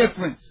 There's no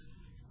difference.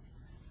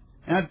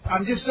 And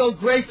I'm just so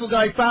grateful that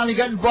I finally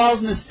got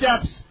involved in the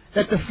steps,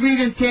 that the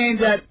freedom came,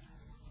 that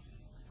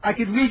I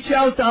could reach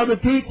out to other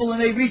people,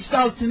 and they reached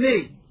out to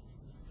me.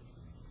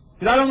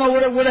 Because I don't know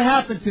what would have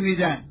happened to me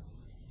then.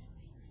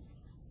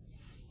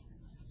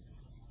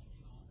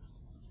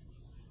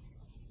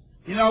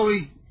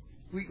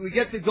 We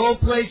get to go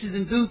places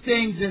and do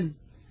things, and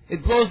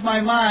it blows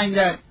my mind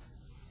that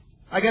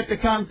I got to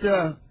come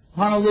to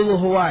Honolulu,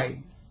 Hawaii.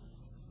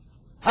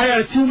 I had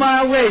a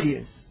 2-mile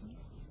radius.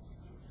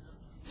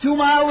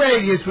 2-mile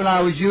radius when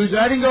I was using.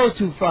 I didn't go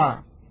too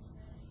far.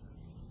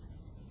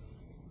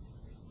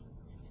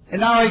 And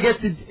now I get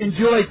to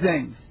enjoy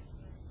things.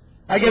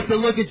 I get to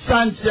look at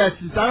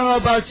sunsets. I don't know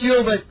about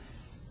you, but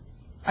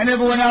I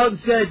never went out and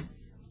said,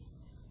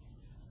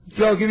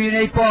 Joe, give me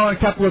an 8-ball and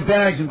a couple of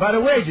bags. And by the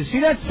way, did you see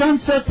that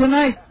sunset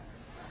tonight?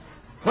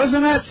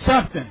 Wasn't that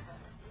something?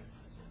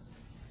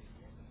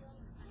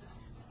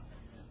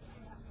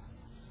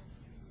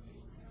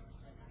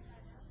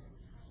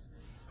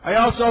 I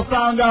also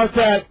found out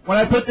that when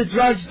I put the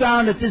drugs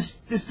down, that this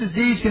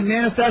disease can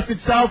manifest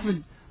itself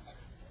in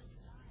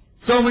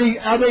so many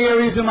other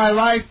areas of my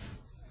life.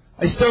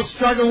 I still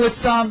struggle with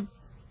some.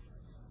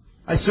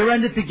 I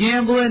surrendered to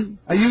gambling.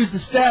 I used the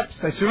steps.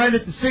 I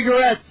surrendered to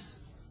cigarettes.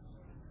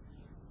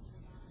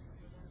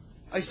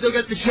 I still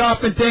get the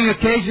shopping thing.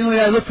 Occasionally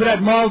I look for that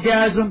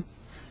mallgasm.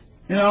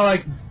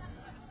 Like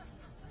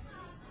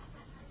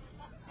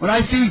when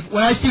I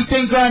see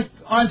things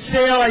on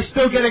sale, I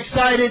still get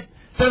excited.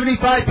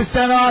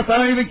 75% off. I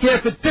don't even care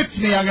if it fits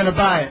me. I'm going to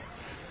buy it.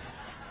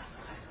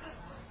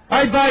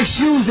 I buy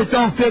shoes that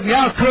don't fit me.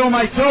 I'll curl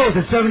my toes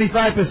at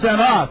 75%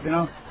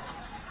 off.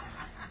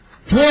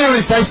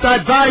 Clearance. I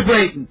start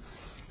vibrating.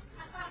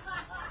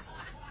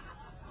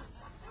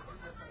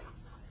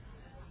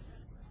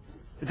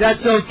 But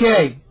that's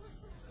okay.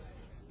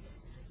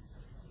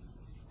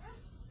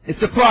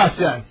 It's a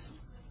process.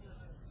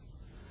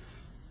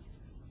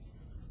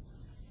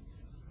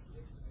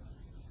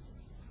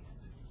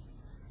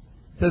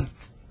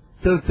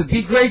 So to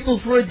be grateful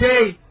for a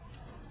day,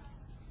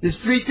 there's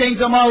 3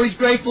 things I'm always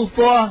grateful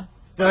for.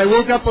 That I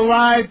woke up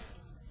alive,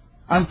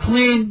 I'm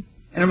clean,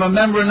 and I'm a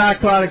member of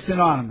Narcotics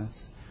Anonymous.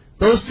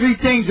 Those 3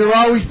 things are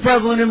always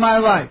prevalent in my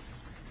life.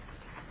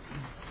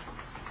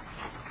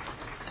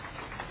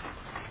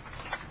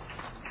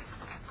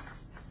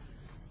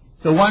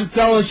 So one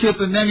fellowship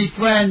and many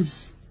friends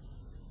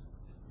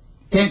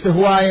came to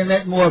Hawaii and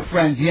met more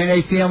friends. The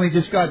NA family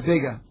just got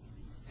bigger.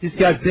 Just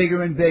got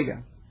bigger and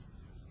bigger.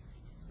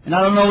 And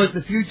I don't know what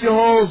the future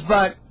holds,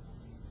 but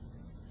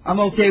I'm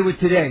okay with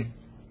today.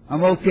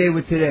 I'm okay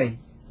with today.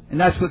 And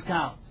that's what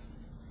counts.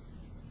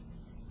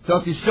 So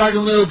if you're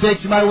struggling a little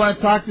bit, you might want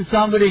to talk to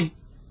somebody.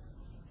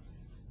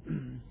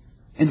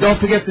 And don't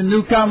forget the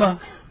newcomer.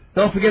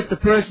 Don't forget the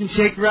person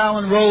shaking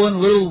around and rolling,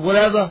 little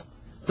whatever.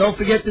 Don't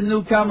forget the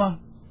newcomer.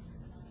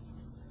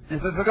 And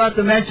if I forgot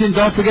to mention,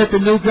 don't forget the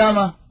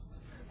newcomer.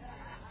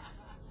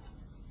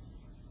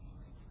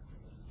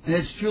 And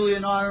it's truly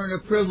an honor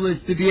and a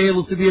privilege to be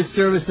able to be of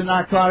service to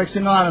Narcotics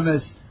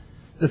Anonymous,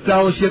 the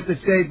fellowship that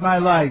saved my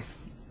life.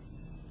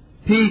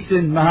 Peace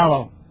and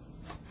mahalo.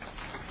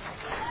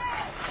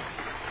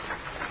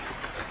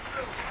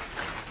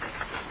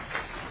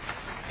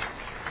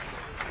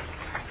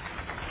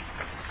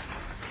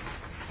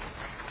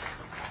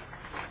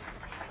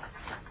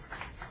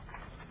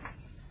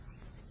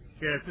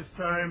 Okay, at this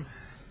time,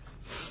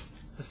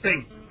 let's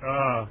thank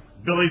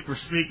Billy for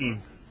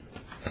speaking.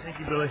 Thank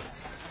you, Billy.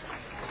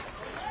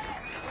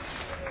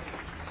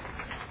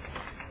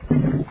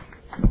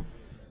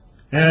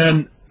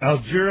 And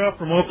Algira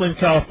from Oakland,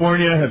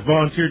 California has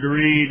volunteered to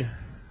read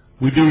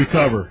We Do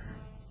Recover.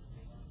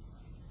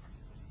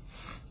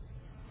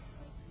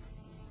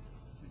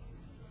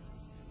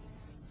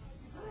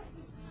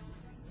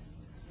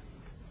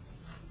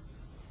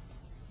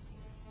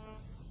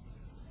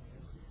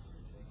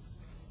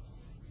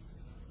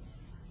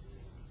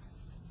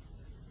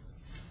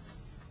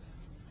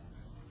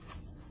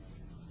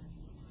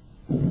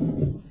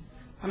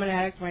 I'm an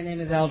addict. My name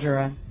is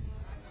Algira.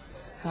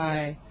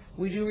 Hi.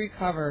 We do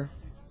recover.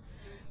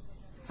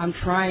 I'm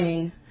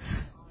trying.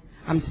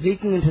 I'm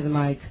speaking into the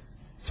mic.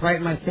 It's right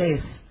in my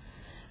face.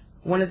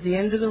 When at the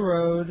end of the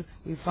road,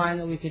 we find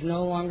that we could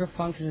no longer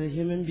function as a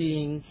human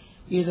being,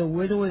 either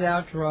with or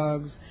without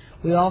drugs,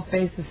 we all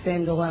face the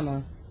same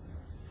dilemma.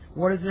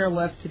 What is there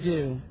left to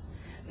do?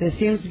 There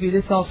seems to be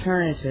this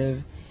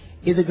alternative.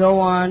 Either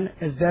go on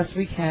as best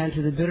we can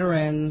to the bitter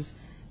ends,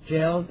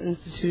 jails,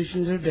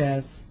 institutions, or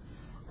death,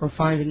 or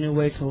find a new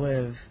way to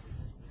live.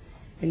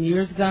 In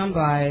years gone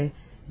by,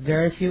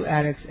 very few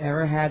addicts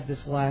ever had this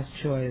last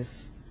choice.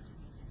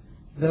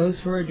 Those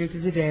who are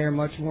addicted today are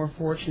much more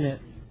fortunate.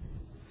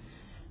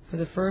 For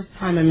the first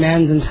time in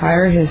man's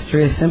entire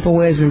history, a simple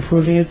way of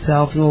improving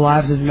itself in the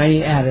lives of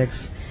many addicts.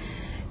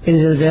 It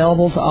is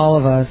available to all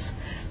of us.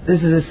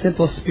 This is a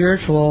simple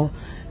spiritual,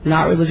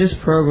 not religious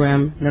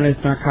program known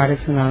as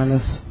Narcotics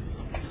Anonymous.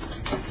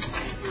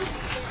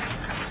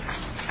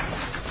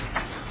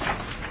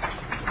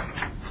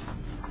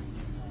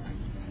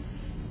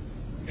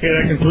 Okay,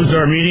 that concludes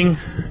our meeting,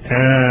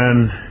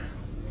 and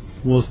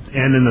we'll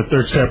end in the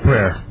third step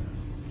prayer.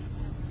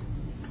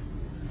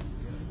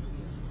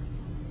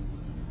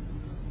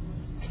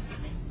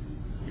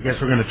 I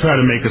guess we're going to try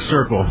to make a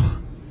circle.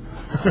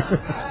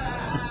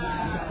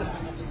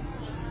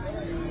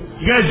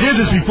 You guys did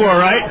this before,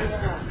 right?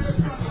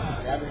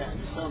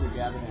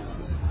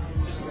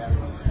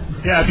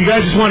 Yeah, if you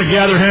guys just want to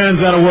gather hands,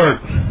 that'll work.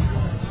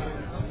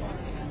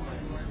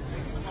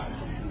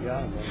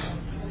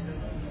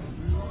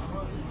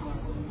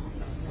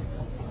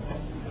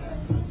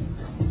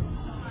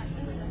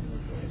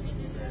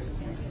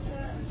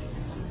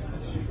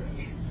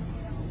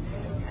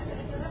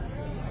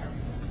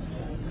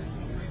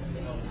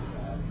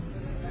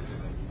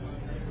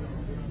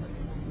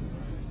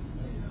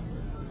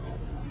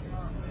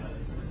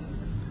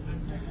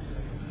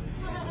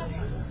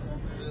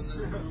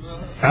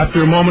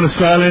 After a moment of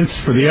silence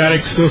for the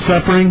addict still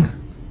suffering,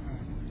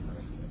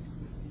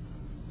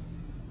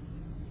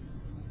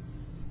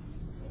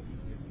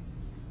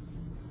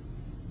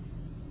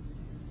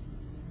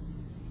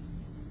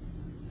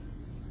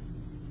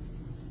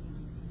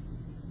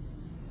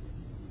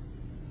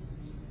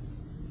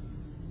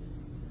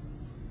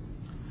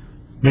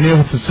 many of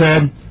us have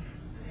said,